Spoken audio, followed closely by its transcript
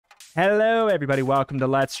Hello everybody, welcome to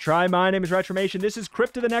Let's Try. My name is Retromation. This is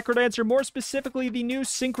Crypt the Necrodancer, more specifically the new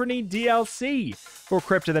Synchrony DLC for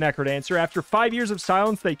Crypt the Necrodancer. After 5 years of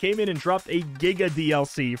silence, they came in and dropped a Giga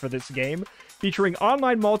DLC for this game, featuring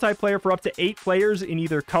online multiplayer for up to 8 players in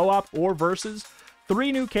either co-op or versus,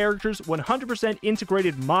 3 new characters, 100%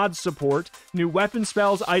 integrated mod support, new weapon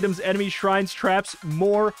spells, items, enemies, shrines, traps,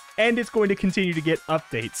 more, and it's going to continue to get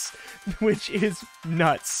updates, which is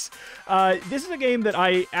nuts. This is a game that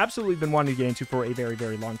I absolutely been wanting to get into for a very,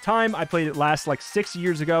 very long time. I played it last like 6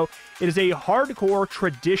 years ago. It is a hardcore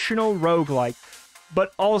traditional roguelike,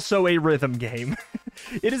 but also a rhythm game.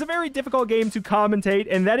 It is a very difficult game to commentate,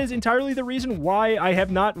 and that is entirely the reason why I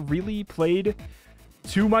have not really played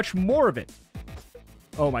too much more of it.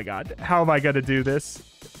 Oh my god, how am I gonna do this?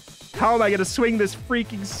 How am I gonna swing this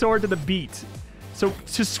freaking sword to the beat? So,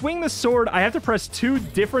 to swing the sword, I have to press 2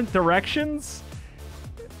 different directions,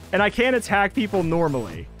 and I can't attack people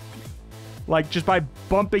normally. Like, just by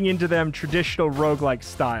bumping into them traditional roguelike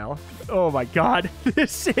style. Oh my god,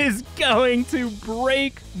 this is going to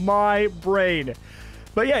break my brain.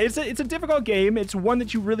 But yeah, it's a difficult game. It's one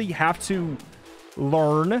that you really have to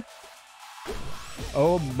learn.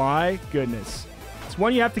 Oh my goodness. It's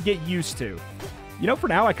one you have to get used to. You know, for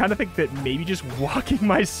now, I kind of think that maybe just walking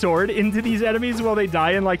my sword into these enemies while they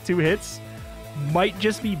die in like 2 hits might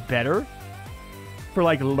just be better for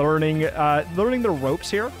like learning the ropes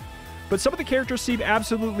here. But some of the characters seem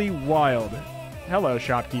absolutely wild. Hello,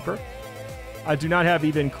 shopkeeper. I do not have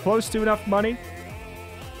even close to enough money.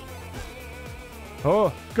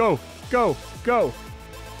 Oh, go, go, go.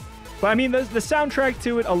 But I mean, the soundtrack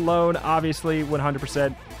to it alone, obviously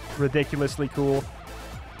 100% ridiculously cool.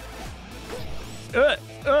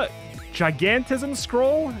 Gigantism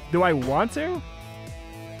scroll? Do I want to?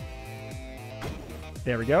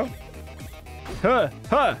 There we go. Oh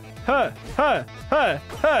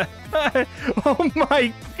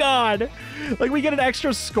my god! Like, we get an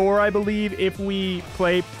extra score, I believe, if we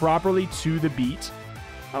play properly to the beat.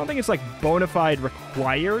 I don't think it's, like, bona fide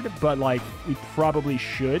required, but, like, we probably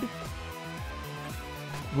should.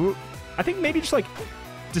 I think maybe just, like,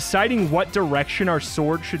 deciding what direction our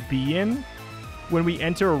sword should be in when we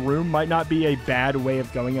enter a room might not be a bad way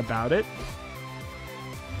of going about it.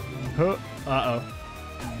 Uh-oh.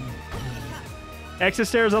 Exit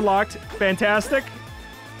stairs unlocked. Fantastic.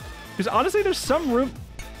 Because honestly, there's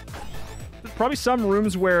probably some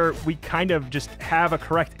rooms where we kind of just have a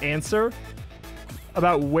correct answer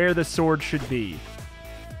about where the sword should be.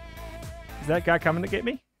 Is that guy coming to get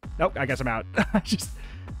me? Nope, I guess I'm out.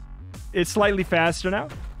 It's slightly faster now.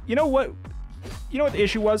 You know what? You know what the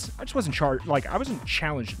issue was? I just wasn't I wasn't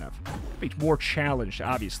challenged enough. Be more challenged,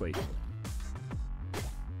 obviously.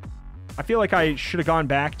 I feel like I should have gone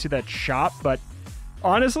back to that shop, but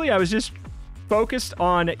honestly, I was just focused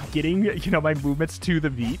on getting, you know, my movements to the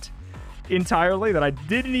beat entirely that I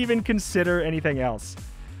didn't even consider anything else.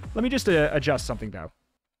 Let me just adjust something, though.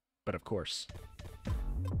 But of course.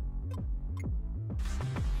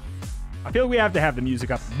 I feel like we have to have the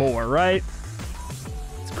music up more, right?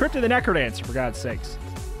 It's Crypt the Necrodancer, for God's sakes.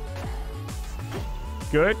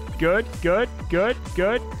 Good, good, good, good,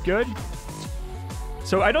 good, good.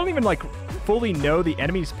 So I don't even, like, fully know the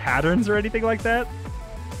enemy's patterns or anything like that.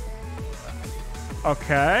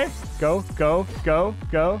 Okay. Go, go, go,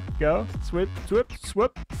 go, go. Swip, swip,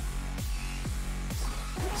 swip.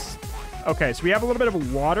 Okay, so we have a little bit of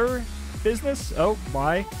a water business. Oh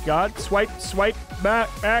my god. Swipe, swipe, back,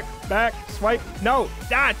 back, back, swipe. No.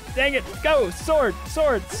 Ah, dang it. Go. Sword,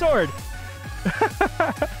 sword, sword.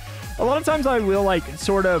 A lot of times I will, like,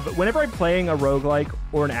 sort of, whenever I'm playing a roguelike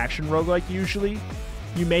or an action roguelike, usually,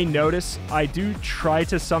 you may notice I do try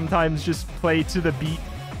to sometimes just play to the beat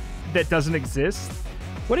that doesn't exist.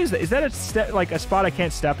 What is that? Is that a spot I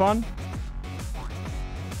can't step on?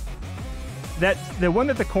 The one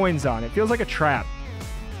that the coin's on. It feels like a trap.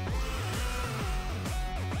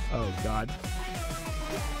 Oh, God.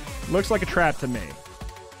 Looks like a trap to me.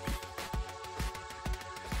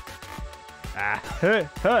 Ah. Hey,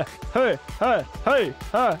 hey, hey, hey, hey,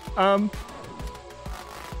 hey.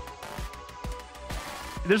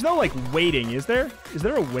 There's no, like, waiting, is there? Is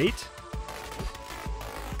there a wait?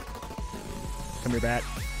 Come here, bat.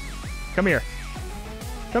 Come here.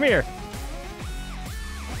 Come here.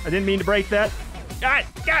 I didn't mean to break that. God,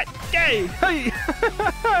 God, yay! Hey!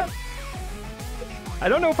 I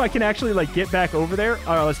don't know if I can actually, like, get back over there.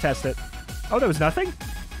 All right, let's test it. Oh, that was nothing?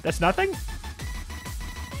 That's nothing?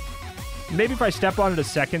 Maybe if I step on it a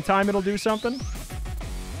second time, it'll do something.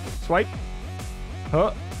 Swipe.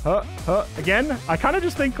 Huh, huh, huh. Again, I kind of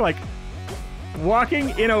just think, like,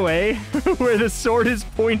 walking in a way where the sword is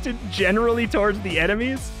pointed generally towards the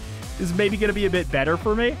enemies is maybe going to be a bit better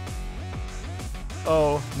for me.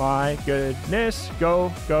 Oh my goodness.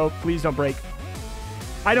 Go, go. Please don't break.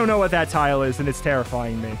 I don't know what that tile is, and it's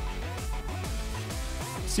terrifying me.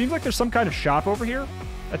 Seems like there's some kind of shop over here.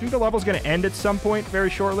 I think the level's going to end at some point very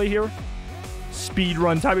shortly here. Speed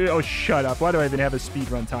run time. Oh, shut up. Why do I even have a speed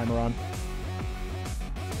run timer on?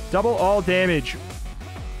 Double all damage.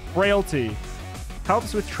 Frailty.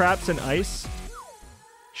 Helps with traps and ice.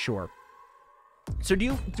 Sure. So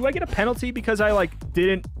do I get a penalty because I, like,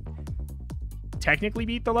 didn't technically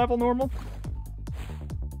beat the level normal?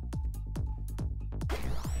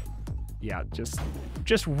 Yeah,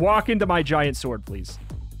 just walk into my giant sword, please.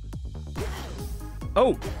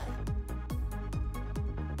 Oh.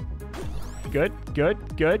 Good, good,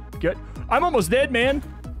 good, good. I'm almost dead, man.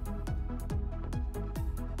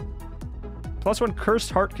 +1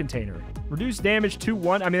 Cursed Heart Container. Reduce damage to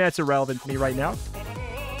 1. I mean, that's irrelevant to me right now.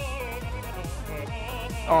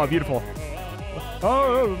 Oh, beautiful.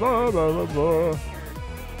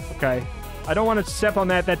 Okay. I don't want to step on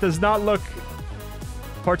that. That does not look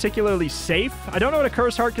particularly safe. I don't know what a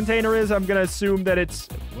Cursed Heart Container is. I'm going to assume that it's...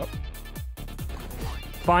 Whoop.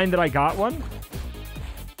 Fine that I got one.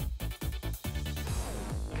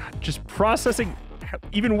 God, just processing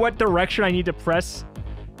even what direction I need to press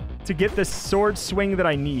to get the sword swing that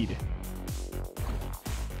I need.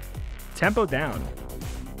 Tempo down.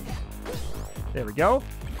 There we go.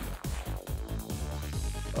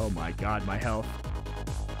 Oh my god, my health.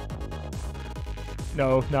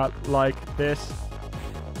 No, not like this.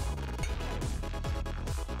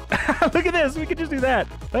 Look at this. We could just do that.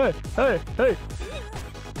 Hey, hey, hey.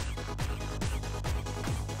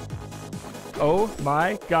 Oh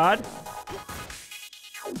my god.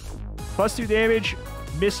 +2 damage.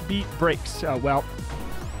 Miss beat breaks. Oh, well.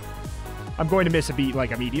 I'm going to miss a beat,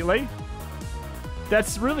 like, immediately.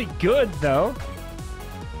 That's really good, though.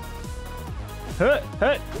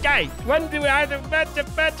 Hey, when do I do?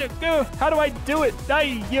 How do I do it?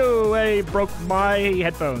 I broke my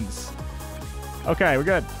headphones. Okay, we're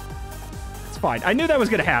good. It's fine. I knew that was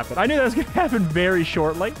going to happen. I knew that was going to happen very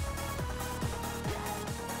shortly.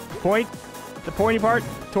 Point the pointy part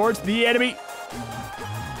towards the enemy.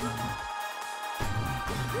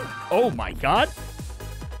 Oh my god.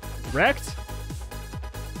 Wrecked.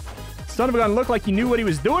 Son of a gun looked like he knew what he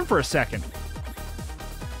was doing for a second.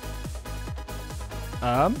 Get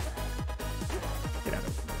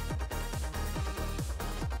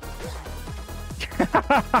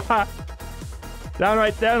out of it. Down,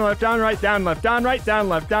 right, down, left, down, right, down, left, down, right, down,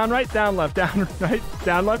 left, down, right, down, left, down, right,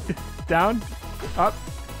 down, left, down, up.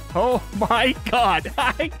 Oh my god.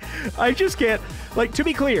 I just can't. Like, to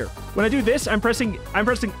be clear, when I do this, I'm pressing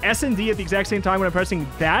S and D at the exact same time when I'm pressing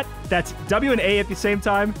that. That's W and A at the same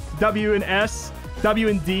time. W and S, W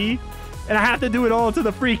and D. And I have to do it all to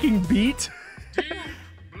the freaking beat.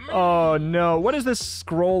 Oh no. What is this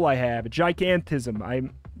scroll I have? A gigantism.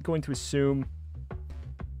 I'm going to assume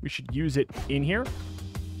we should use it in here.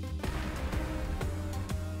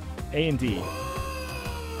 A and D.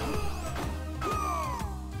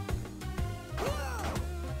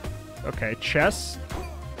 Okay, chess.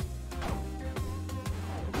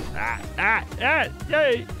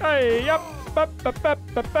 Yay, hey, yup, up.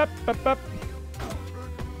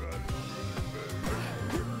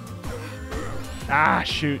 Ah,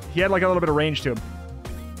 shoot. He had like a little bit of range to him.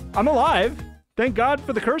 I'm alive. Thank God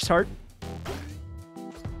for the curse heart.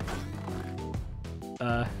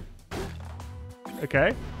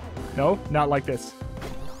 Okay. No, not like this.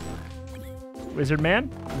 Wizard man,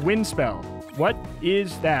 wind spell. What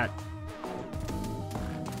is that?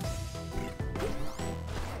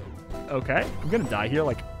 Okay, I'm gonna die here,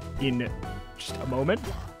 like, in just a moment.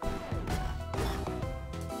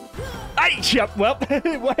 Yep, well,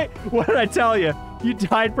 what did I tell you? You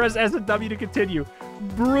died, press S and W to continue.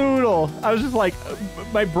 Brutal. I was just like,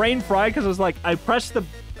 my brain fried because I was like, I pressed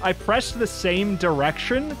the same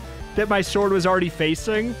direction that my sword was already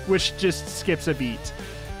facing, which just skips a beat.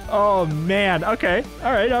 Oh, man. Okay.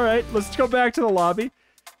 All right. Let's go back to the lobby.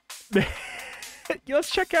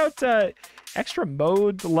 Let's check out extra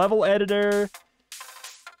mode, level editor.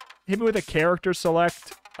 Hit me with a character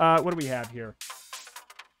select. What do we have here?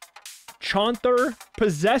 Chaunther,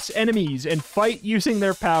 possess enemies and fight using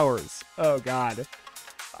their powers. Oh, God.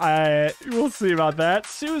 We'll see about that.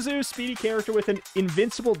 Suzu, speedy character with an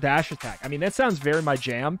invincible dash attack. I mean, that sounds very my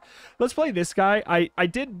jam. Let's play this guy. I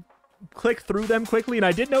did click through them quickly, and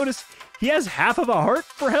I did notice he has half of a heart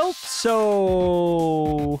for health,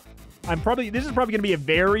 so this is probably going to be a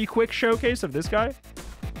very quick showcase of this guy.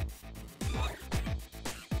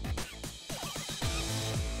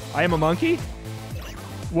 I am a monkey?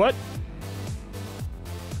 What?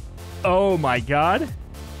 Oh my god.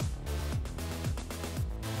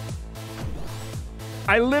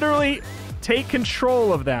 I literally take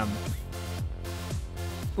control of them.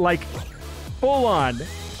 Like, full on.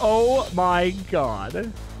 Oh my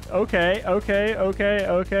god. Okay, okay, okay,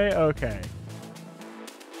 okay, okay.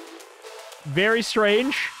 Very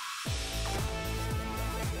strange.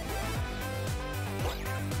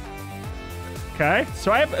 Okay,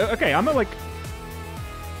 so I have, okay, I'm like,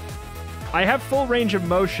 I have full range of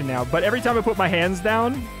motion now, but every time I put my hands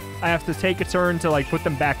down, I have to take a turn to like put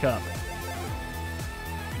them back up.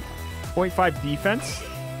 0.5 defense.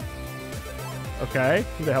 Okay,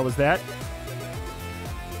 who the hell was that?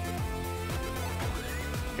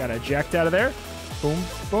 Gotta eject out of there. Boom,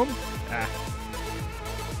 boom. Ah.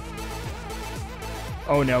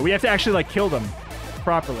 Oh no, we have to actually like kill them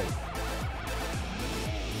properly.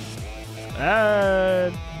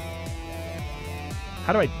 How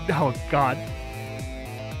do I... Oh, God.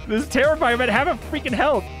 This is terrifying, but have a freaking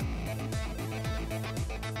help.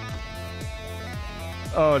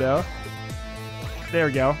 Oh, no. There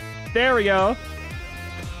we go. There we go.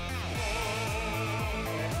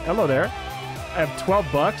 Hello there. I have $12.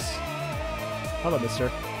 Hello, mister.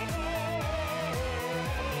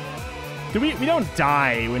 We don't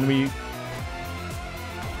die when we...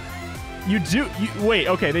 You do... wait,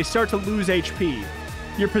 okay, they start to lose HP.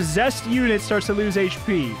 Your possessed unit starts to lose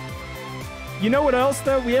HP. You know what else,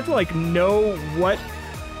 though? We have to, like, know what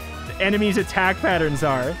the enemy's attack patterns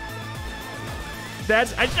are.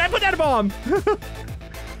 That's... I put down a bomb!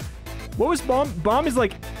 What was bomb? Bomb is,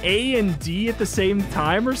 like, A and D at the same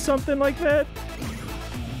time or something like that?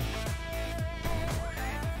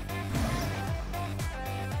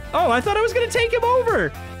 Oh, I thought I was gonna take him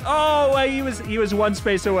over! Oh, he was one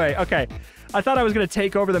space away. Okay. I thought I was going to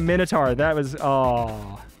take over the Minotaur. That was...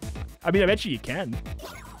 Oh. I mean, I bet you can.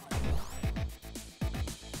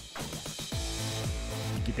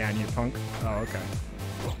 Get down here, punk. Oh, okay.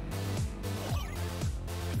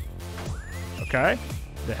 Okay.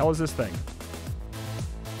 The hell is this thing?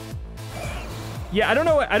 Yeah, I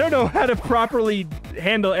don't know how to properly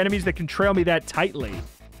handle enemies that can trail me that tightly.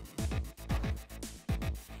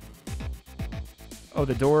 Oh,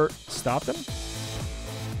 the door stopped them?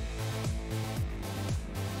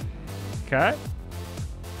 Okay.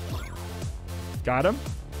 Got him.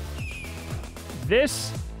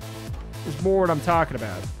 This is more what I'm talking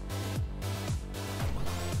about.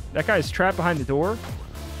 That guy's trapped behind the door.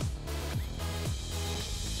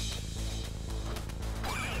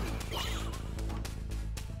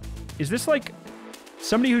 Is this like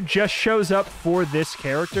somebody who just shows up for this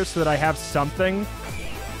character so that I have something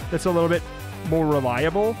that's a little bit more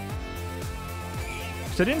reliable?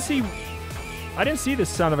 Because I didn't see this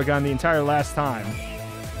son of a gun the entire last time.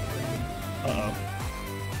 Uh-oh.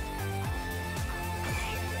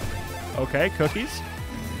 Okay, cookies.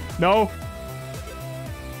 No.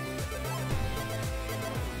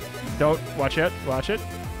 Don't. Watch it. Watch it.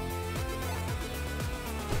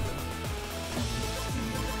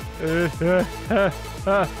 It's gonna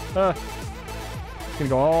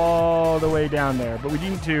go all the way down there, but we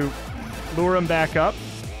need to lure him back up.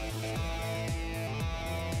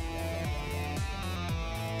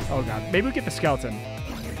 Oh god, maybe we get the skeleton.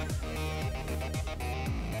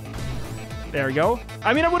 There we go.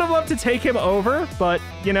 I mean, I would have loved to take him over, but,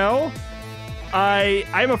 you know,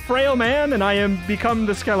 I'm a frail man, and I am become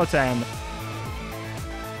the skeleton.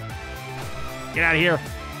 Get out of here.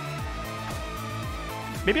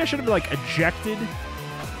 Maybe I should have, like, ejected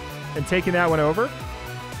and taken that one over.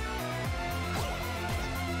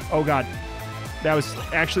 Oh, God. That was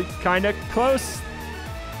actually kind of close.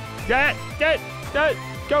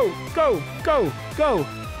 Go, go, go, go.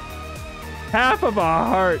 Half of a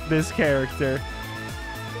heart, this character.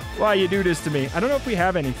 Why you do this to me? I don't know if we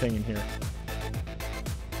have anything in here.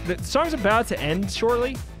 The song's about to end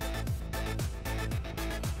shortly.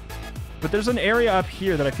 But there's an area up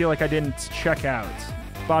here that I feel like I didn't check out.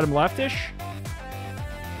 Bottom leftish.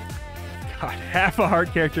 God, half a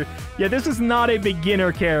heart character. Yeah, this is not a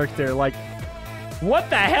beginner character. Like, what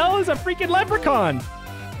the hell is a freaking leprechaun?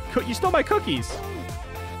 You stole my cookies.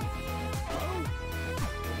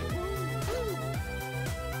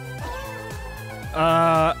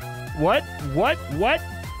 What?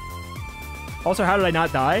 Also, how did I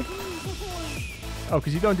not die? Oh,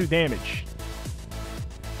 because you don't do damage.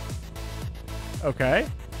 Okay.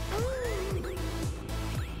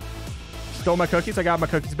 Stole my cookies. I got my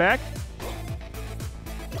cookies back.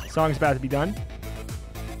 Song's about to be done.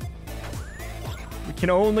 We can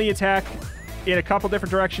only attack in a couple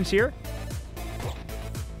different directions here.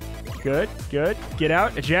 Good, good. Get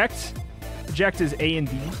out. Eject. Eject is A and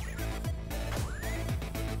D.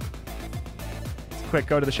 Quick,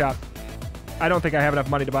 go to the shop. I don't think I have enough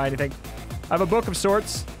money to buy anything. I have a book of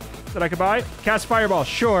sorts that I could buy. Cast Fireball,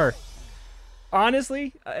 sure.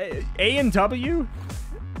 Honestly, A and W?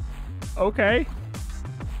 Okay.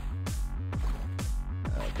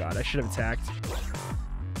 Oh, God, I should have attacked.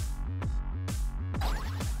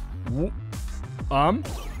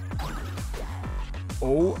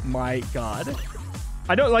 Oh, my God.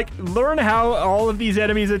 I don't, like, learn how all of these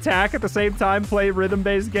enemies attack at the same time, play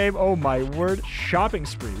rhythm-based game. Oh, my word. Shopping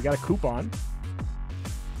spree. We got a coupon.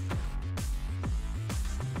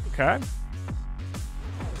 Okay.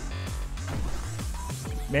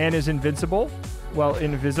 Man is invincible. Well,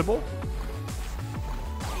 invisible.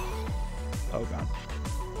 Oh, God.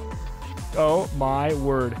 Oh, my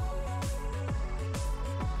word.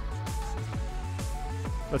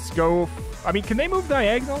 Let's go. I mean, can they move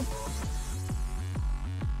diagonal?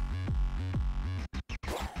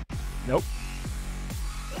 Nope.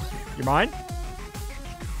 You're mine?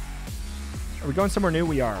 Are we going somewhere new?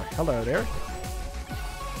 We are. Hello there.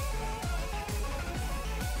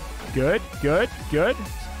 Good, good, good.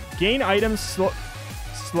 Gain items,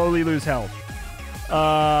 slowly lose health.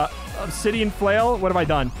 Obsidian Flail, what have I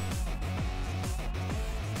done?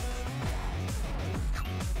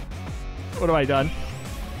 What have I done?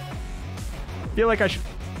 Feel like I should...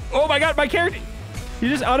 Oh my God, my character... He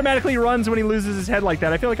just automatically runs when he loses his head like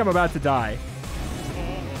that. I feel like I'm about to die.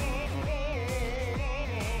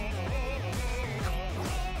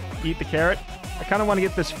 Eat the carrot. I kind of want to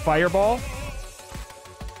get this fireball.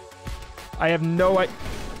 I have no idea.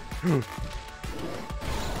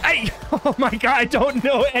 Hey! Oh my God, I don't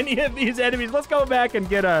know any of these enemies. Let's go back and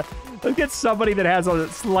get a... Let's get somebody that has a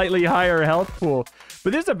slightly higher health pool.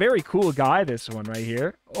 But this is a very cool guy, this one right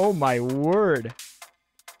here. Oh my word.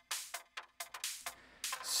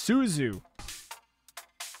 Suzu.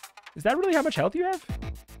 Is that really how much health you have?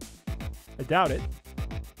 I doubt it.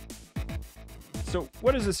 So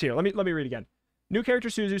what is this here? Let me read again. New character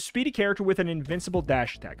Suzu, speedy character with an invincible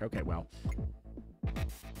dash attack. Okay, well.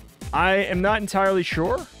 I am not entirely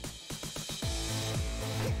sure.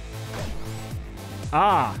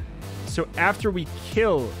 Ah, so after we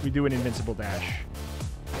kill, we do an invincible dash.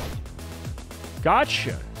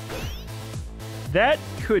 Gotcha. That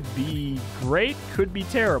could be great, could be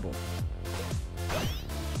terrible.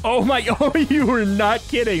 Oh my, oh, you were not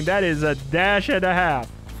kidding. That is a dash and a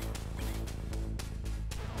half.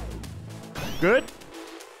 Good.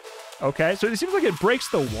 Okay, so it seems like it breaks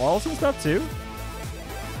the walls and stuff too.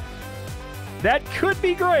 That could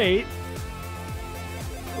be great.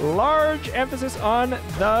 Large emphasis on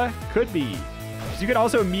the could be. So you could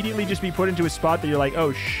also immediately just be put into a spot that you're like,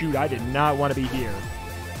 oh shoot, I did not want to be here.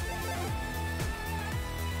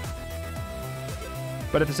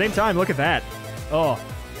 But at the same time, look at that. Oh.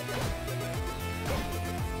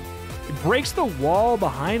 It breaks the wall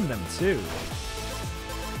behind them too.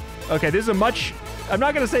 Okay, this is a much... I'm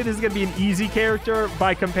not going to say this is going to be an easy character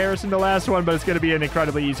by comparison to the last one, but it's going to be an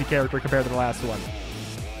incredibly easy character compared to the last one.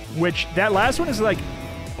 Which, that last one is like...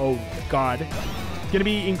 Oh, God. It's going to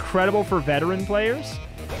be incredible for veteran players.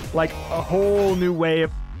 Like, a whole new way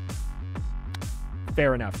of...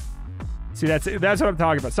 Fair enough. See, that's what I'm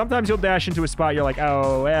talking about. Sometimes you'll dash into a spot, you're like,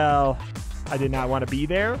 oh, well, I did not want to be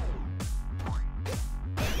there.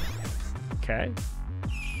 Okay.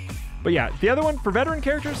 But yeah, the other one, for veteran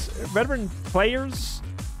characters, veteran players,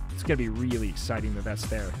 it's going to be really exciting that that's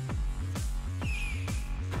there.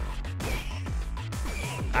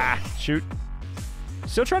 Ah, shoot.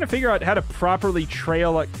 Still trying to figure out how to properly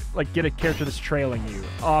trail, like get a character that's trailing you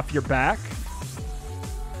off your back.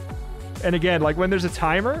 And again, like when there's a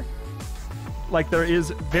timer, like there is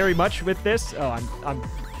very much with this. Oh, I'm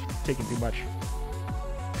taking too much.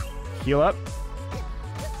 Heal up.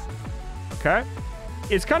 Okay.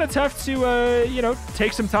 It's kind of tough to, you know,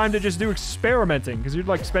 take some time to just do experimenting because you're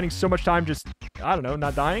like spending so much time just, I don't know,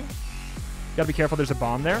 not dying. Gotta be careful. There's a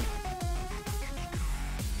bomb there.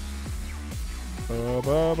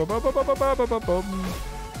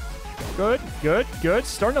 Good, good, good.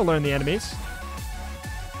 Starting to learn the enemies.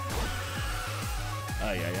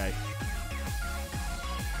 Ay, ay, ay.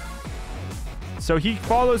 So he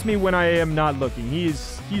follows me when I am not looking.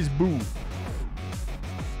 He's boo.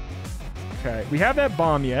 Okay, we have that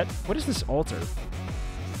bomb yet. What is this altar?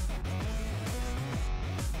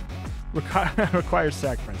 Requires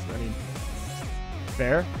sacrifice. I mean,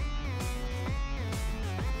 fair.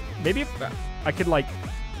 Maybe if I could, like...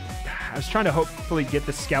 I was trying to hopefully get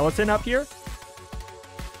the skeleton up here.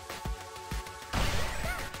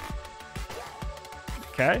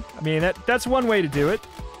 Okay. I mean, that's one way to do it.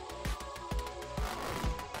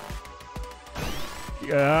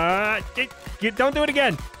 Don't do it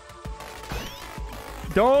again.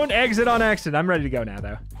 Don't exit on accident. I'm ready to go now,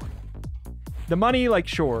 though. The money, like,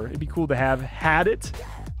 sure. It'd be cool to have had it.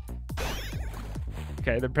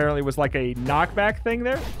 Okay, there apparently was, like, a knockback thing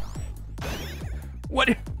there. What?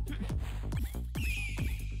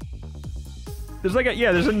 There's like a,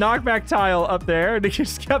 yeah, there's a knockback tile up there. And it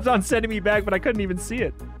just kept on sending me back, but I couldn't even see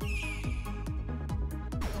it.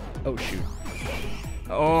 Oh, shoot.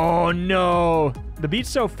 Oh, no. The beat's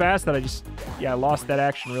so fast that I just, yeah, I lost that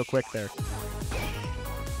action real quick there.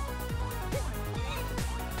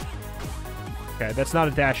 Okay, that's not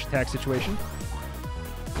a dash attack situation.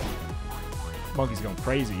 Monkey's going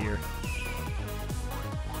crazy here.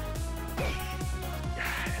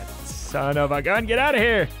 God, son of a gun, get out of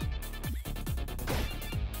here.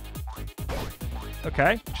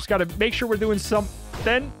 Okay, just got to make sure we're doing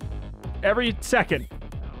something every second.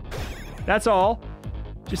 That's all.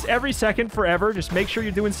 Just every second, forever. Just make sure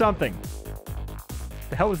you're doing something.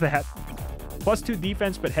 The hell was that? +2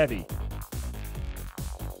 defense, but heavy.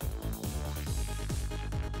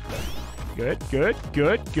 Good, good,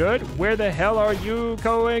 good, good. Where the hell are you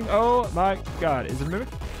going? Oh my god. Is it a mimic?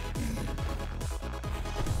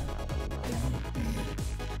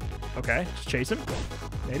 Okay, just chase him.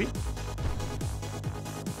 Maybe.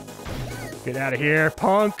 Get out of here,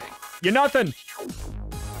 punk. You're nothing.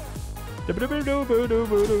 Oh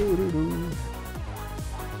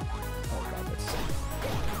god, that's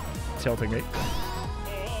tilting me.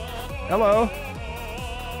 Hello.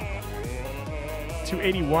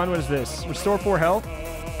 281, what is this? Restore 4 health?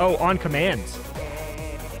 Oh, on command.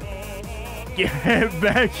 Get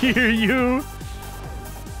back here, you.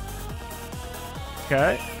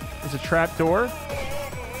 Okay. There's a trap door.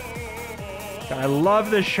 God, I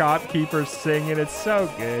love the shopkeeper singing. It's so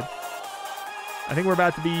good. I think we're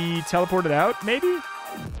about to be teleported out, maybe?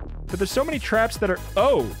 But there's so many traps that are...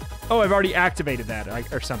 Oh! Oh, I've already activated that,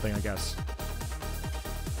 or something, I guess.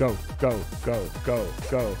 Go, go, go, go,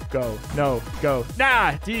 go, go. No, go.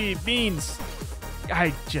 Nah! Beans!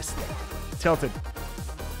 I just tilted.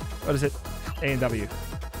 What is it? A and W.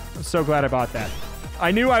 I'm so glad I bought that.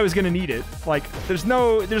 I knew I was going to need it. Like, there's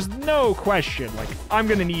no question. Like, I'm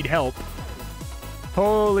going to need help.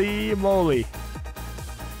 Holy moly.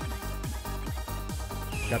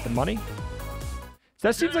 Got the money? So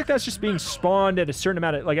that seems like that's just being spawned at a certain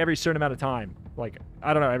amount of, like, every certain amount of time. Like,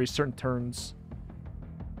 I don't know, every certain turns.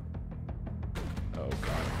 Oh,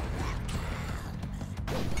 God.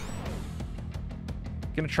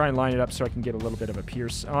 Gonna try and line it up so I can get a little bit of a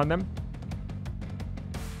pierce on them.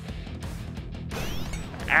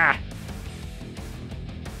 Ah!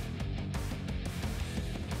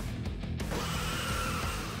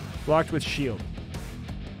 Blocked with shield.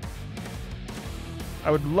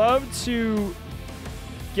 I would love to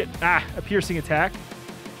get a piercing attack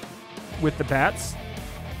with the bats.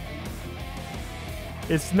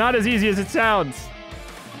 It's not as easy as it sounds.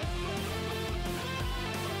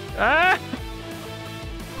 Ah!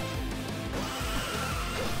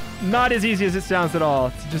 Not as easy as it sounds at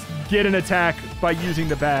all to just get an attack by using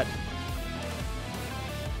the bat.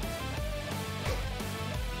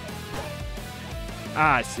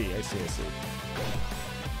 Ah, I see.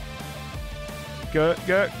 Good.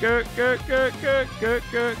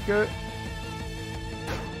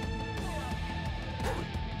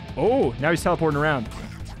 Oh, now he's teleporting around.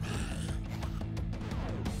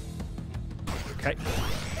 Okay.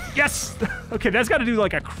 Yes! Okay, that's got to do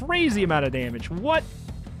like a crazy amount of damage. What?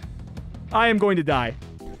 I am going to die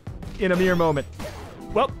in a mere moment.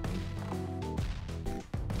 Well.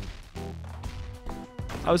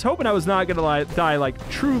 I was hoping I was not going to die like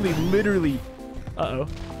truly, literally. Uh-oh.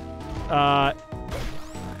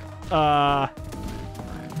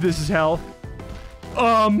 This is hell.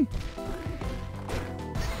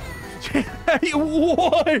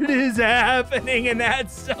 What is happening in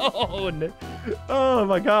that zone? Oh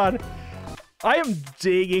my god. I am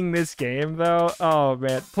digging this game though. Oh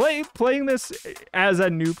man. Playing this as a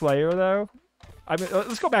new player though. I mean,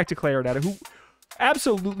 let's go back to Clarinetta, who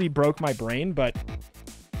absolutely broke my brain, but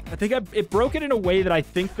I think it broke it in a way that I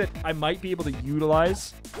think that I might be able to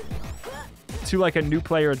utilize to like a new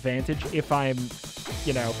player advantage if I'm,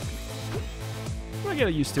 you know, I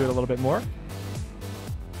get used to it a little bit more.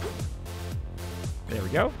 There we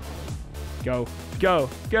go. Go, go,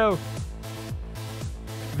 go.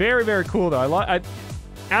 Very, very cool though. I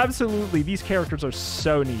absolutely, these characters are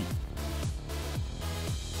so neat.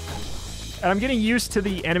 And I'm getting used to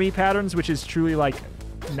the enemy patterns, which is truly like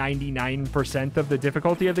 99% of the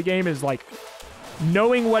difficulty of the game is like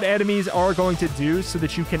knowing what enemies are going to do so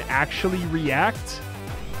that you can actually react.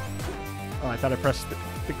 Oh, I thought I pressed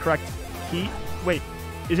the correct key. Wait,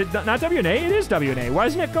 is it not WNA? It is WNA. Why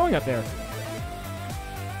isn't it going up there?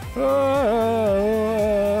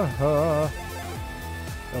 Oh,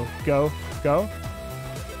 go, go.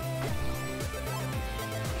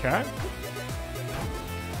 Okay.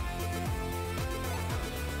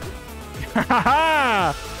 Ha ha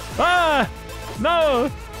ha! Ah! No!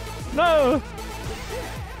 No!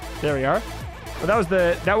 There we are. Well,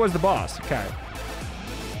 that was the boss. Okay.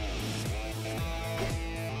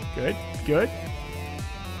 Good, good.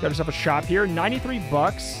 Got yourself a shop here. 93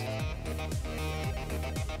 bucks.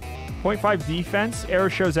 0.5 defense. Arrow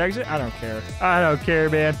shows exit. I don't care. I don't care,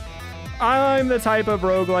 man. I'm the type of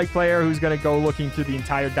roguelike player who's going to go looking through the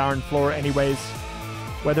entire darn floor anyways.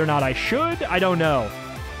 Whether or not I should, I don't know.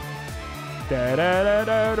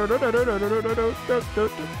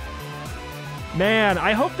 Man,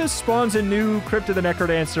 I hope this spawns a new Crypt of the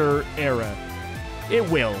Necrodancer era. It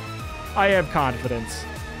will. I have confidence.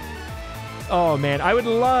 Oh, man. I would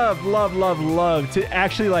love, love, love, love to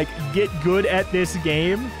actually, like, get good at this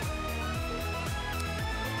game.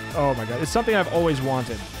 Oh, my God. It's something I've always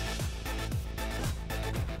wanted.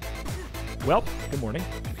 Well, good morning.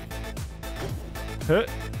 Huh.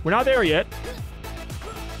 We're not there yet.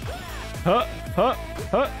 Huh, huh,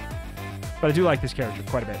 huh. But I do like this character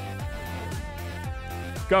quite a bit.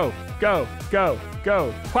 Go, go, go,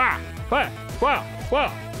 go. Wah, wah, wah,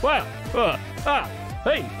 wah, wah, wah, ah.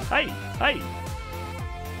 Hey, hey, hey.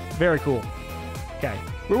 Very cool. Okay.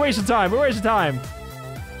 We're wasting time. We're wasting time.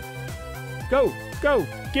 Go, go.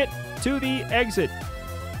 Get to the exit.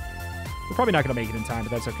 We're probably not going to make it in time,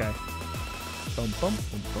 but that's okay. Boom, boom,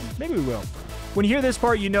 boom, boom. Maybe we will. When you hear this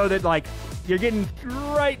part, you know that, like, you're getting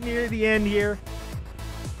right near the end here.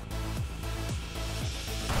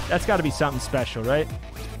 That's got to be something special, right?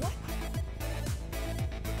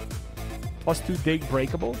 +2 dig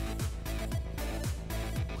breakable.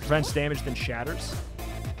 Prevents damage, then shatters.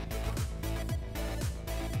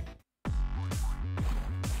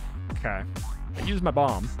 Okay. I used my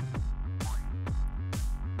bomb.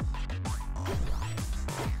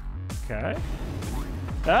 Okay.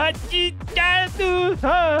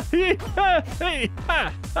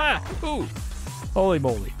 Ooh. Holy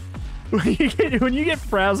moly. When you get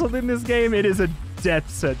frazzled in this game, it is a death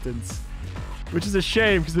sentence. Which is a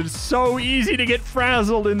shame, because it's so easy to get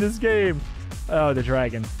frazzled in this game. Oh, the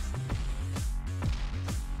dragon.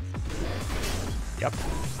 Yep.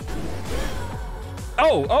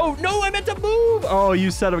 Oh, oh, no, I meant to move. Oh,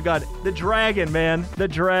 you son of a gun. The dragon, man. The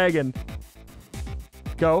dragon.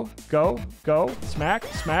 Go, go, go. Smack,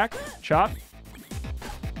 smack, chop.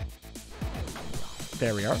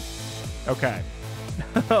 There we are. Okay.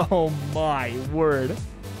 Oh, my word.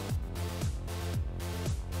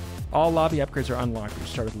 All lobby upgrades are unlocked. You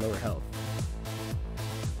start with lower health.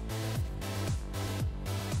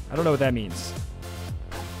 I don't know what that means.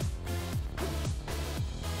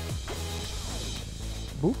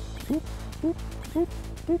 Boop, boop, boop, boop,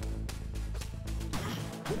 boop.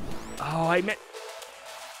 Oh, I meant...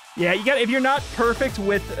 Yeah, you got. If you're not perfect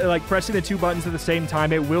with like pressing the 2 buttons at the same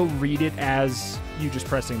time, it will read it as you just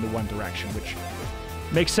pressing the one direction, which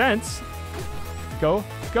makes sense. Go,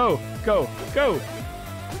 go, go, go.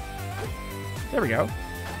 There we go.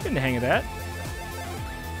 Getting the hang of that.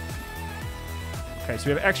 Okay, so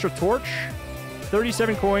we have extra torch.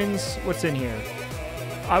 37 coins. What's in here?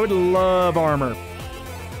 I would love armor.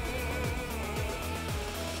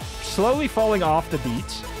 Slowly falling off the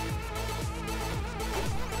beat.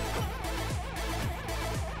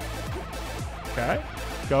 Okay.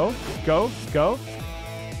 Go, go, go.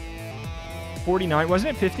 49.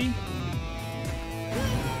 Wasn't it 50?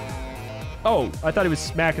 Oh, I thought he was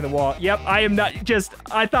smacking the wall. Yep, I am not just...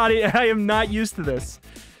 I am not used to this.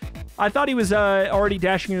 I thought he was already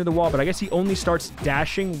dashing into the wall, but I guess he only starts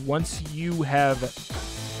dashing once you have...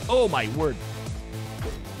 Oh, my word.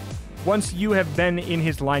 Once you have been in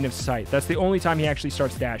his line of sight. That's the only time he actually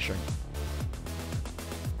starts dashing.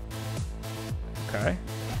 Okay.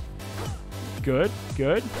 Good,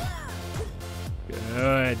 good.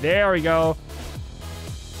 Good. There we go.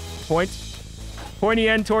 Point. Pointy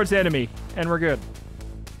end towards enemy. And we're good.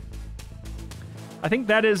 I think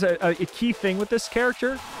that is a key thing with this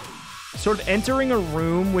character. Sort of entering a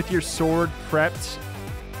room with your sword prepped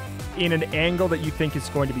in an angle that you think is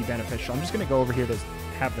going to be beneficial. I'm just going to go over here to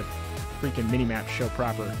have the freaking minimap show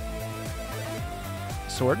proper.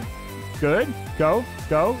 Sword. Good. Go,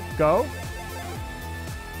 go, go.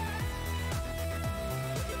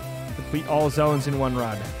 Complete all zones in one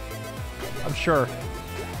run. I'm sure.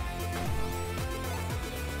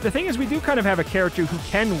 The thing is, we do kind of have a character who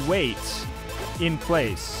can wait in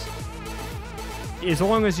place. As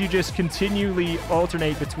long as you just continually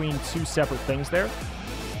alternate between 2 separate things there.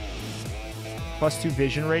 +2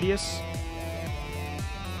 vision radius.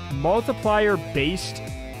 multiplier-based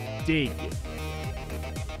dig.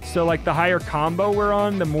 So, like, the higher combo we're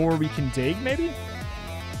on, the more we can dig, maybe?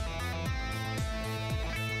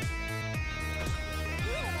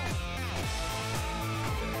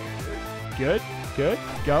 Good, good,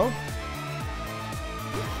 go.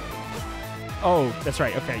 Oh, that's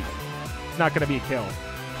right, okay. It's not gonna be a kill.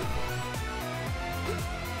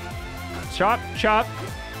 Chop, chop.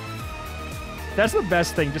 That's the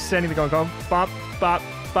best thing, just standing there going, bop, bop,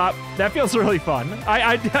 bop. That feels really fun.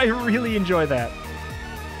 I really enjoy that.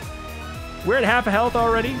 We're at half a health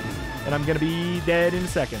already, and I'm gonna be dead in a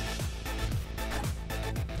second.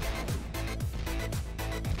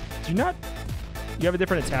 Do you not... You have a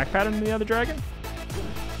different attack pattern than the other dragon?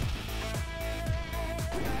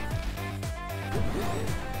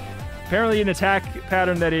 Apparently an attack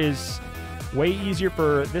pattern that is way easier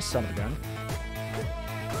for this son of a gun.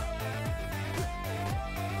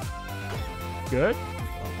 Good.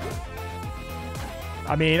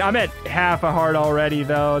 I mean, I'm at half a heart already,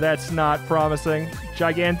 though. That's not promising.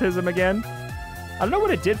 Gigantism again. I don't know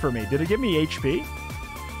what it did for me. Did it give me HP?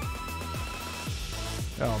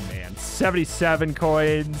 Oh, man. 77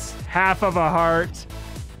 coins. Half of a heart.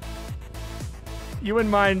 You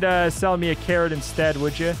wouldn't mind selling me a carrot instead,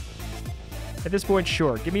 would you? At this point,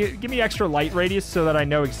 sure. Give me extra light radius so that I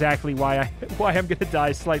know exactly why I'm going to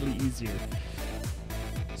die slightly easier.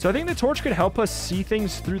 So I think the torch could help us see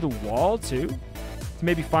things through the wall, too. To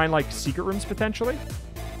maybe find, like, secret rooms, potentially.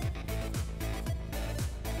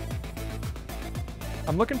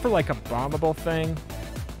 I'm looking for, like, a bombable thing.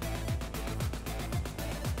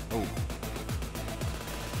 Oh.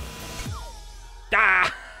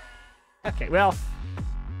 Ah! Okay, well.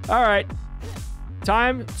 All right.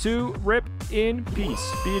 Time to rip in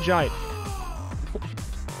peace. Be a giant.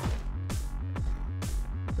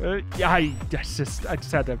 Yeah, I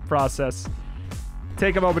just had to process.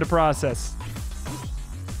 Take a moment to process.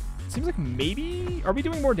 Seems like maybe... Are we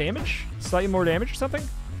doing more damage? Slightly more damage or something?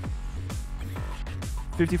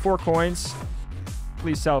 54 coins.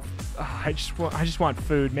 Please sell... Oh, I just want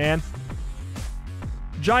food, man.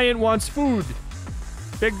 Giant wants food.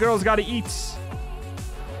 Big girl's gotta eat.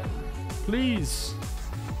 Please.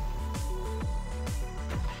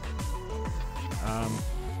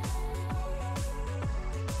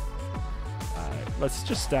 Let's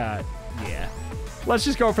just, yeah. Let's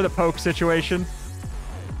just go for the poke situation.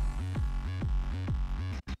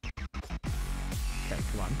 Okay,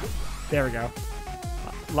 come on. There we go.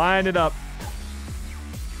 Line it up.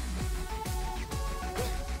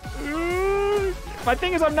 My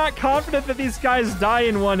thing is, I'm not confident that these guys die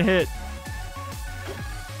in one hit.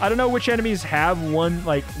 I don't know which enemies have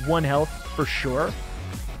one health for sure.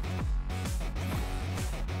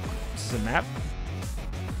 This is a map.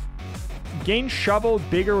 Gain shovel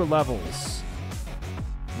bigger levels.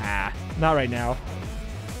 Nah, not right now.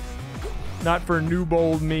 Not for noob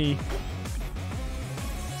old me.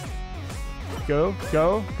 Go,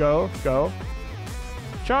 go, go, go.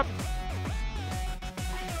 Chop.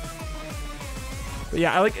 But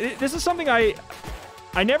yeah, this is something I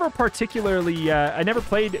never particularly, I never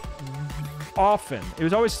played often. It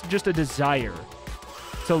was always just a desire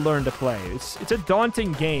to learn to play. It's a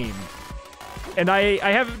daunting game. And I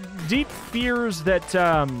have deep fears that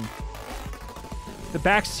the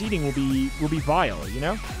back seating will be vile, you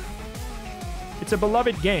know? It's a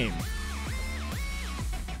beloved game.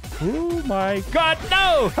 Oh my god,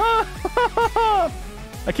 no!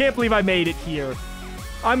 I can't believe I made it here.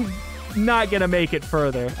 I'm not gonna make it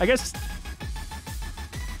further. I guess...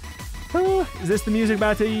 is this the music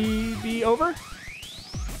about to be over?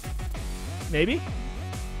 Maybe?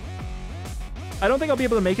 I don't think I'll be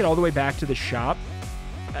able to make it all the way back to the shop.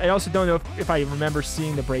 I also don't know if I remember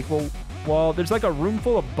seeing the breakable wall. There's like a room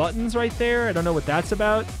full of buttons right there. I don't know what that's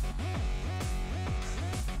about.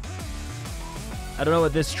 I don't know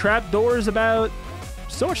what this trap door is about.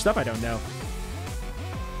 So much stuff I don't know.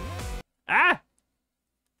 Ah!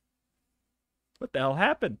 What the hell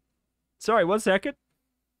happened? Sorry, 1 second.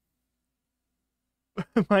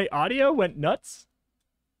 My audio went nuts.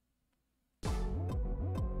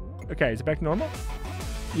 Okay, is it back to normal?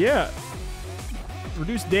 Yeah.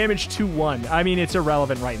 Reduce damage to 1. I mean, it's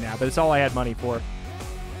irrelevant right now, but it's all I had money for.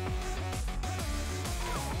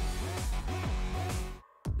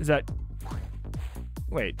 Is that...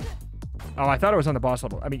 Wait. Oh, I thought it was on the boss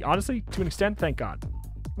level. I mean, honestly, to an extent, thank God.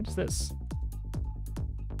 What is this?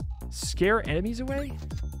 Scare enemies away?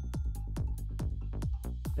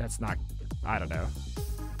 That's not... I don't know.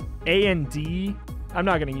 A and D? I'm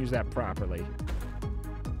not going to use that properly.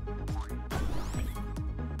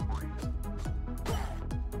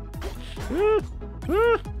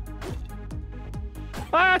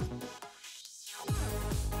 God,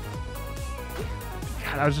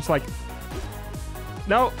 I was just like,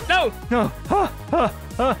 no, no, no.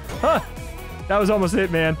 That was almost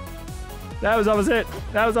it, man. That was almost it.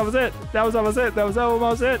 That was almost it. That was almost it. That was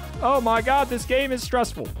almost it. Oh my God, this game is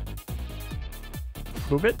stressful.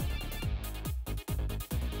 Move it.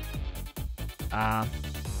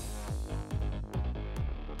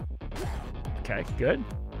 Okay, good.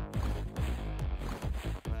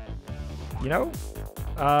 You know,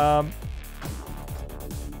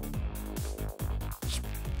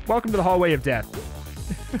 welcome to the hallway of death.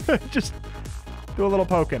 Just do a little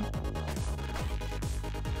poking.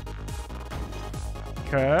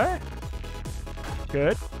 Okay.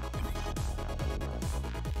 Good.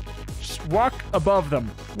 Just walk above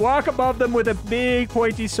them. Walk above them with a big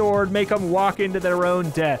pointy sword. Make them walk into their own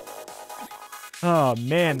death. Oh,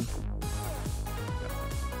 man.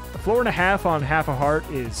 A floor and a half on half a heart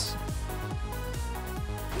is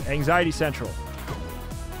anxiety central.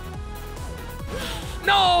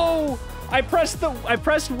 No! I pressed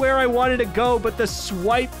where I wanted to go, but the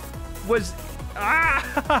swipe was...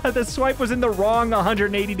 the swipe was in the wrong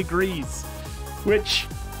 180 degrees, which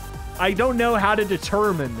I don't know how to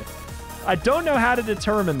determine. I don't know how to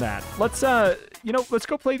determine that. Let's, you know, let's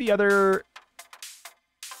go play the other...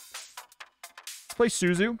 Let's play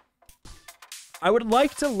Suzu. I would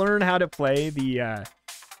like to learn how to play the,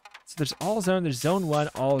 so there's all zone, there's zone 1,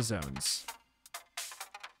 all zones.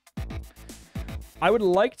 I would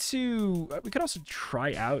like to... We could also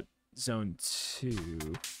try out zone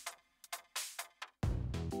 2.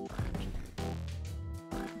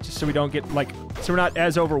 Just so we don't get, like... So we're not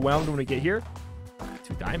as overwhelmed when we get here.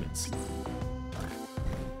 2 diamonds.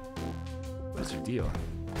 What's your deal?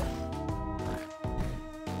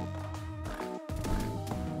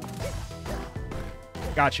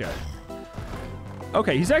 Gotcha.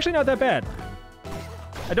 Okay, he's actually not that bad.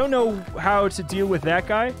 I don't know how to deal with that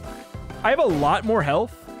guy. I have a lot more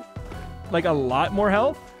health. Like, a lot more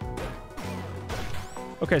health.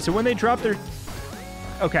 Okay, so when they drop their...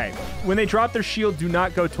 Okay, when they drop their shield, do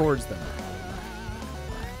not go towards them.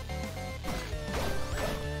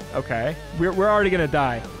 Okay, we're already gonna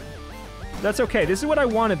die. That's okay. This is what I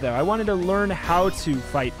wanted, though. I wanted to learn how to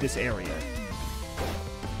fight this area.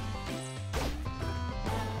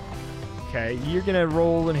 Okay, you're gonna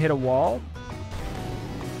roll and hit a wall.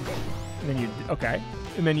 And then you... Okay.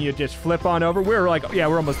 And then you just flip on over. We're like... Yeah,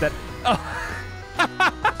 we're almost dead. Oh.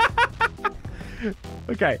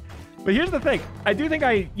 Okay. But here's the thing. I do think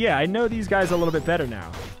I know these guys a little bit better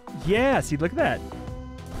now. Yeah, see, look at that.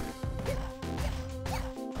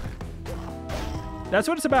 That's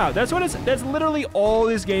what it's about. That's literally all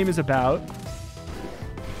this game is about.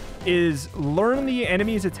 Is learn the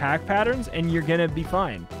enemy's attack patterns and you're gonna be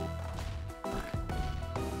fine.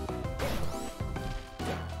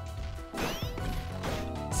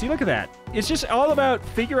 See, look at that. It's just all about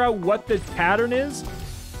figure out what the pattern is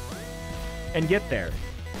and get there.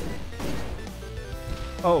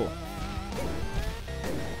 Oh.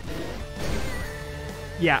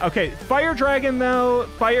 Yeah, okay. Fire Dragon, though.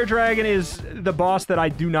 Fire Dragon is the boss that I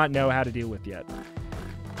do not know how to deal with yet.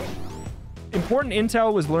 Important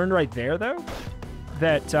intel was learned right there, though.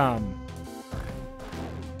 That,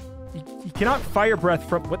 you cannot fire breath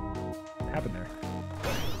from... What happened there?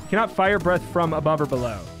 You cannot fire breath from above or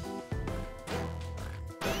below.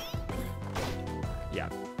 Yeah.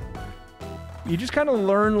 You just kind of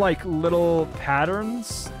learn, like, little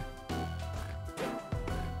patterns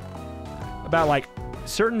about, like,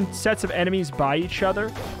 certain sets of enemies by each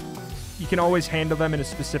other. You can always handle them in a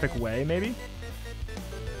specific way, maybe.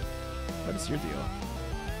 What is your deal?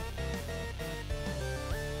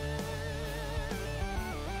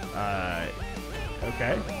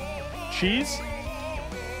 Okay. Cheese?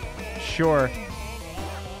 Sure.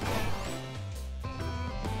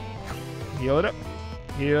 Heal it up.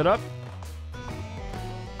 Heal it up.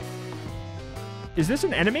 Is this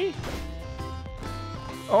an enemy?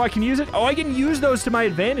 Oh, I can use it. Oh, I can use those to my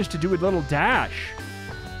advantage to do a little dash.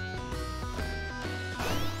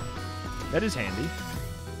 That is handy.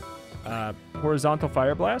 Horizontal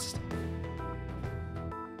fire blast.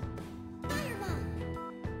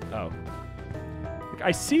 Oh.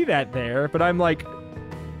 I see that there, but I'm like...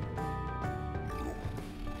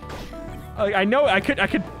 I know I could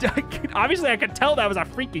obviously I could tell that was a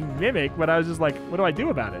freaking mimic, but I was just like, what do I do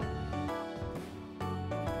about it?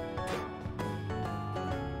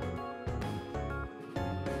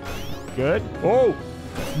 Good. Oh,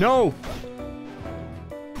 no.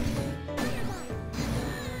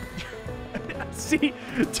 See,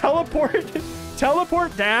 teleport,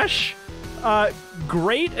 dash,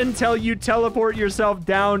 great until you teleport yourself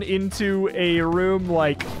down into a room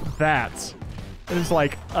like that. And it's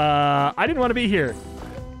like, I didn't want to be here.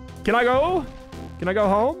 Can I go? Can I go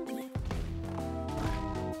home?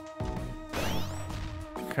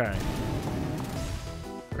 Okay.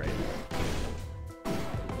 Great.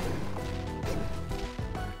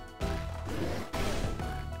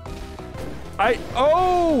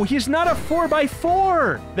 Oh, he's not a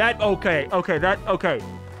 4x4. Okay.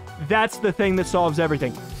 That's the thing that solves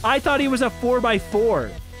everything. I thought he was a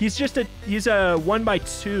 4x4. He's a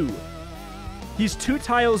 1x2. He's 2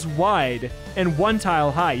 tiles wide and 1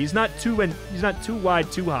 tile high. He's not too wide,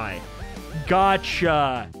 too high.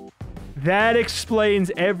 Gotcha. That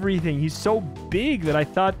explains everything. He's so big that I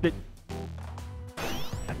thought that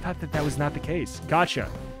was not the case. Gotcha.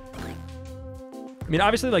 I mean,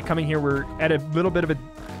 obviously, like, coming here, we're at a little bit of an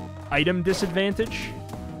item disadvantage.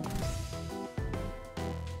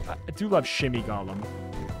 I do love Shimmy Golem.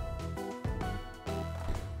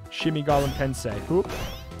 Shimmy Golem Tensei. Oop.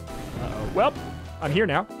 Uh-oh. Well, I'm here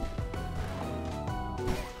now.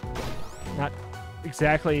 Not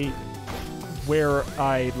exactly where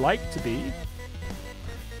I'd like to be.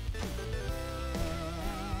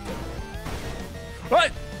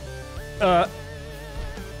 What?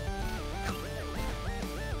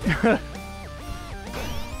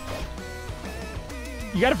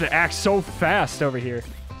 You gotta have to act so fast over here.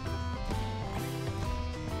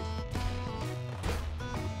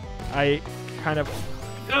 I kind of...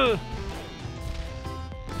 Oh.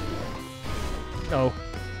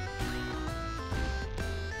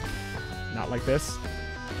 Not like this.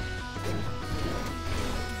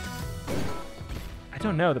 I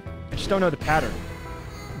don't know. I just don't know the pattern.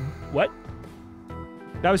 What?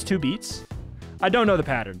 That was 2 beats? I don't know the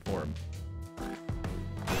pattern for him.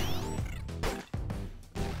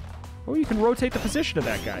 Oh, you can rotate the position of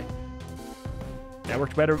that guy. That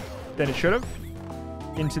worked better than it should have.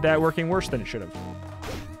 Into that working worse than it should have.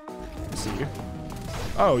 Let's see.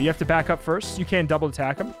 Oh, you have to back up first. You can't double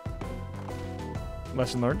attack him.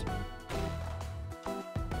 Lesson learned.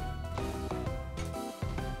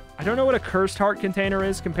 I don't know what a cursed heart container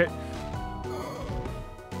is compared...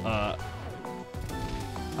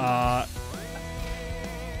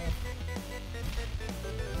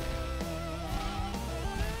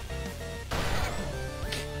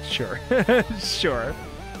 Sure. Sure.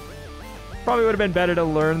 Probably would have been better to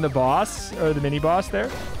learn the boss, or the mini-boss there.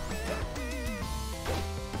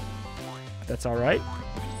 That's all right.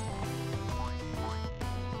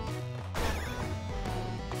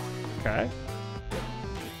 Okay.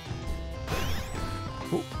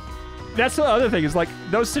 Ooh. That's the other thing, is like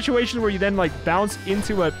those situations where you then like bounce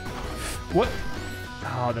into a... What?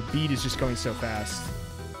 Oh, the beat is just going so fast.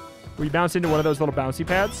 Where you bounce into one of those little bouncy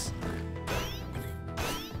pads.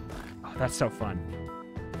 Oh, that's so fun.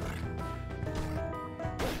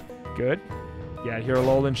 Good. Yeah, here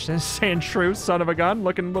Alolan saying true, son of a gun,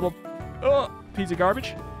 looking a little piece of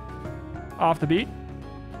garbage. Off the beat.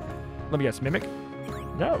 Let me guess, Mimic?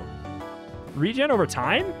 No. Regen over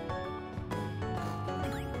time?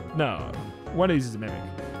 No. One of these is a Mimic.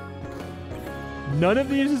 None of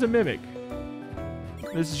these is a Mimic.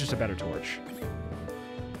 This is just a better torch.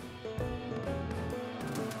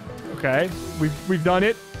 Okay, we've done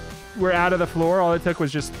it. We're out of the floor. All it took was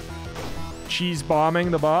just cheese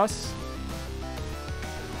bombing the boss.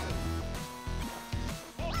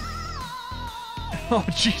 Oh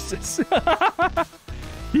Jesus!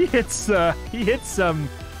 he hits some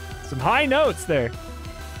high notes there.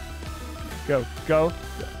 Go.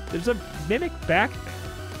 There's a Mimic back.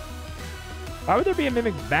 Why would there be a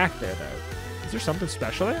Mimic back there though? Is there something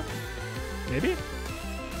special there? Maybe.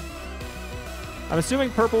 I'm assuming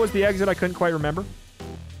purple was the exit. I couldn't quite remember.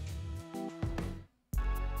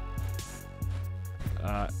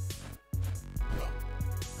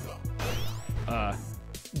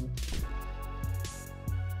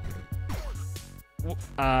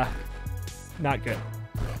 Not good.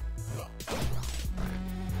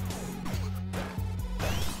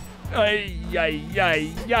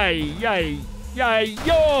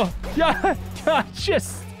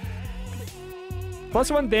 Just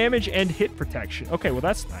 +1 damage and hit protection. Okay, well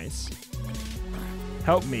that's nice.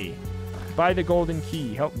 Help me. Buy the golden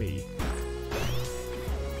key. Help me.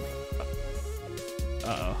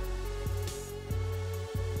 Uh-oh.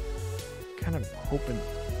 Kind of hoping.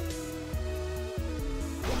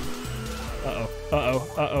 Uh-oh.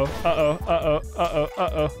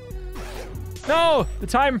 No! The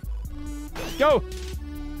time! Go!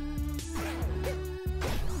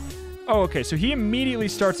 Oh, okay, so he immediately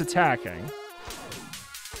starts attacking.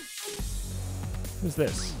 What's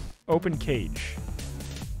this? Open cage.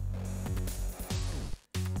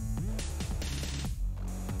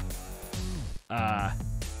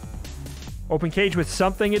 Open cage with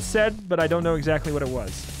something, it said, but I don't know exactly what it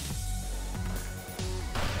was.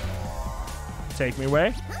 Take me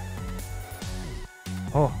away.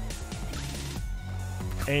 Oh.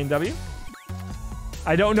 A and W.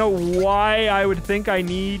 I don't know why I would think I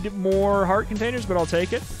need more heart containers, but I'll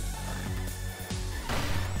take it.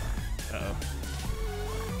 Uh-oh.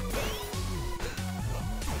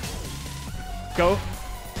 Go.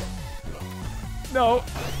 No.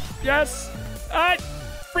 Yes.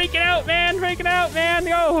 Freaking out, man. Freaking out, man.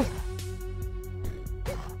 Go.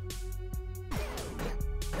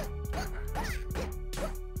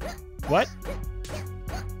 What?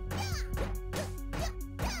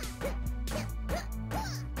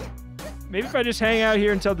 Maybe if I just hang out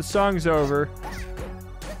here until the song's over,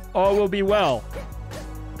 all will be well.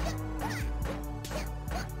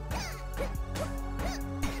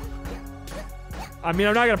 I mean,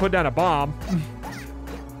 I'm not gonna put down a bomb.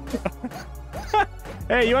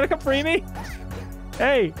 Hey, you wanna come free me?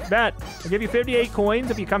 Hey, Matt, I'll give you 58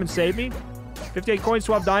 coins if you come and save me. 58 coins,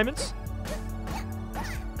 12 diamonds.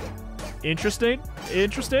 Interesting.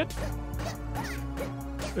 Interested?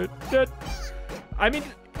 I mean,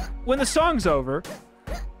 when the song's over,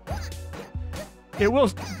 it will...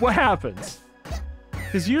 What happens?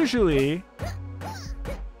 Because usually,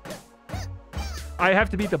 I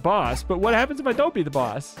have to beat the boss, but what happens if I don't beat the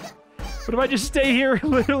boss? What if I just stay here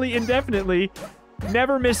literally indefinitely,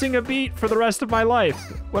 never missing a beat for the rest of my life?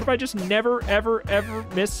 What if I just never, ever, ever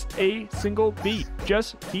miss a single beat?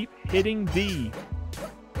 Just keep hitting D.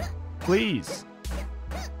 Please.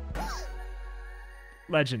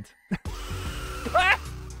 Legend.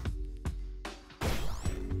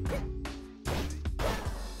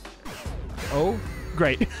 Oh,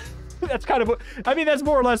 great. That's kind of what... I mean, that's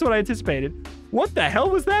more or less what I anticipated. What the hell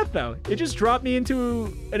was that, though? It just dropped me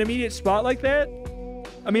into an immediate spot like that?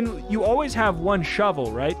 I mean, you always have one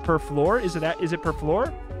shovel, right? Per floor? Is it per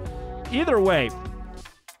floor? Either way,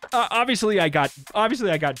 obviously I got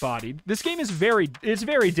bodied. This game is very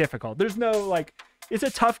difficult. There's no, like, it's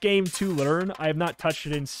a tough game to learn. I have not touched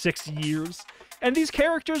it in 6 years. And these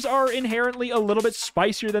characters are inherently a little bit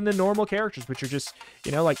spicier than the normal characters, which are just,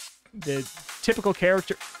 you know, like, the typical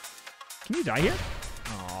character... Can you die here?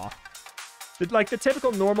 Aw. Like, the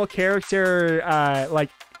typical normal character, like,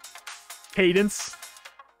 cadence.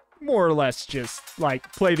 More or less just, like,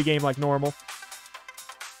 play the game like normal.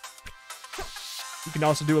 You can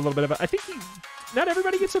also do a little bit of a... I think not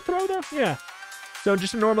everybody gets a throw, though? Yeah. So,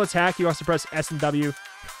 just a normal attack. You also press S and W.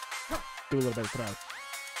 Do a little bit of throw.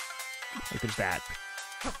 Like, there's that.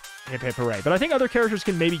 Hip, hip, hooray. But I think other characters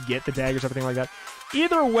can maybe get the daggers, everything like that.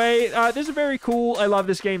 Either way, this is very cool. I love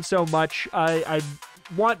this game so much. I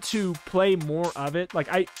want to play more of it. Like,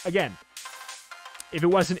 again, if it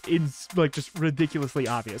wasn't like just ridiculously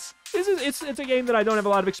obvious, it's a game that I don't have a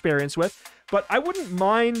lot of experience with, but I wouldn't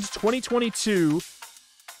mind 2022.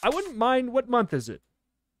 I wouldn't mind, what month is it?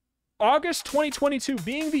 August 2022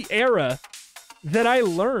 being the era that I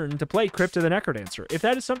learned to play Crypt of the Necrodancer. If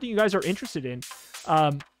that is something you guys are interested in,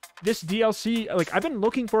 this DLC, like, I've been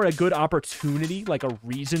looking for a good opportunity, like a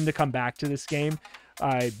reason to come back to this game,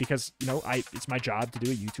 because, you know, it's my job to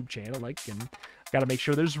do a YouTube channel, like, and got to make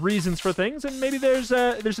sure there's reasons for things, and maybe there's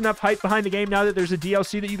enough hype behind the game now that there's a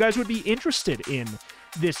DLC that you guys would be interested in,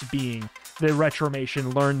 this being the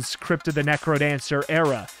Retromation Learns Crypt of the Necrodancer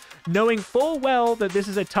era. Knowing full well that this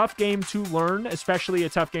is a tough game to learn, especially a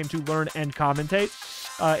tough game to learn and commentate.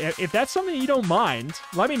 If that's something you don't mind,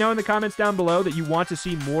 let me know in the comments down below that you want to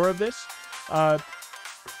see more of this.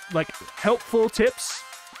 Like, helpful tips,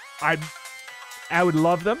 I would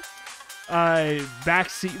love them. Rude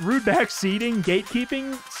backseating,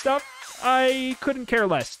 gatekeeping stuff, I couldn't care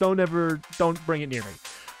less. Don't bring it near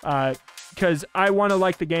me. Because I want to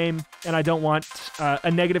like the game, and I don't want a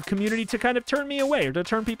negative community to kind of turn me away or to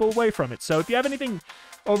turn people away from it. So if you have anything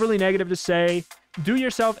overly negative to say, do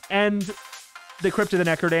yourself and the Crypt of the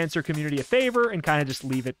Necrodancer community a favor and kind of just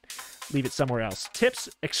leave it somewhere else. Tips,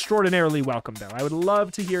 extraordinarily welcome, though. I would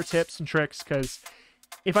love to hear tips and tricks, because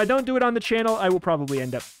if I don't do it on the channel, I will probably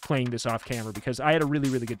end up playing this off camera, because I had a really,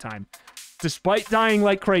 really good time. Despite dying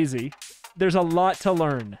like crazy, there's a lot to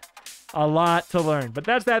learn. A lot to learn. But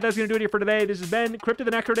that's that. That's going to do it here for today. This has been Crypt of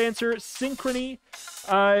the Necrodancer Synchrony.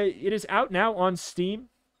 It is out now on Steam.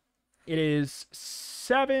 It is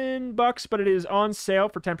 $7, but it is on sale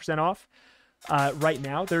for 10% off right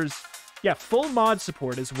now. There's, yeah, full mod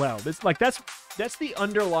support as well. That's the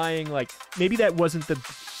underlying, like, maybe that wasn't the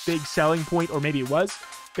big selling point, or maybe it was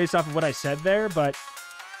based off of what I said there, but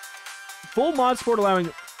full mod support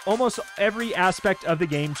allowing almost every aspect of the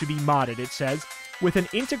game to be modded, it says. with an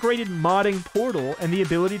integrated modding portal and the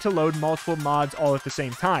ability to load multiple mods all at the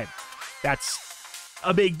same time. That's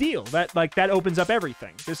a big deal. That opens up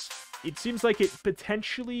everything. It seems like it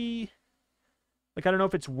potentially, like, I don't know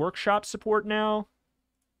if it's workshop support now.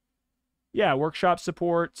 Yeah, workshop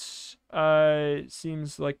support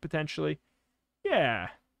seems like potentially. Yeah,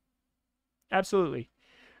 absolutely.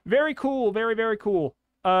 Very cool. Very, very cool.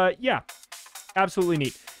 Yeah, absolutely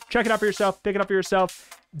neat. Check it out for yourself. Pick it up for yourself.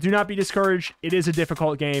 Do not be discouraged. It is a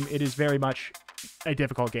difficult game. It is very much a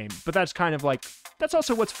difficult game. But that's kind of like, that's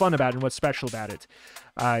also what's fun about it and what's special about it,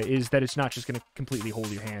 is that it's not just going to completely hold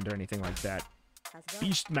your hand or anything like that.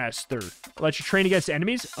 Beastmaster. Let you train against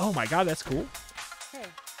enemies? Oh my god, that's cool. Hey.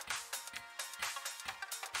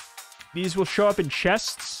 These will show up in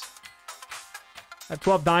chests. I have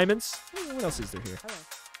 12 diamonds. What else is there here? Hello.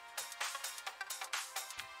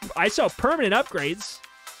 I saw permanent upgrades.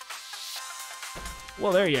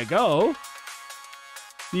 Well, there you go.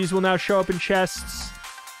 These will now show up in chests.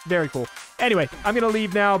 Very cool. Anyway, I'm going to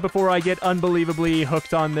leave now before I get unbelievably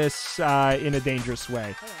hooked on this in a dangerous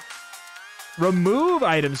way. Hello. Remove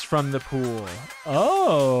items from the pool.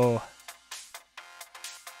 Oh.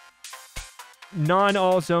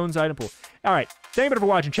 Non-all zones item pool. All right. Thank you for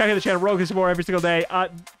watching. Check out the channel. Roguelike some more every single day.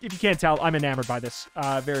 If you can't tell, I'm enamored by this.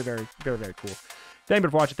 Very, very, very, very cool. Thank you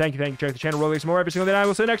for watching. Thank you. Check out the channel. Roguelike some more every single day. I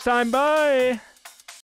will see you next time. Bye.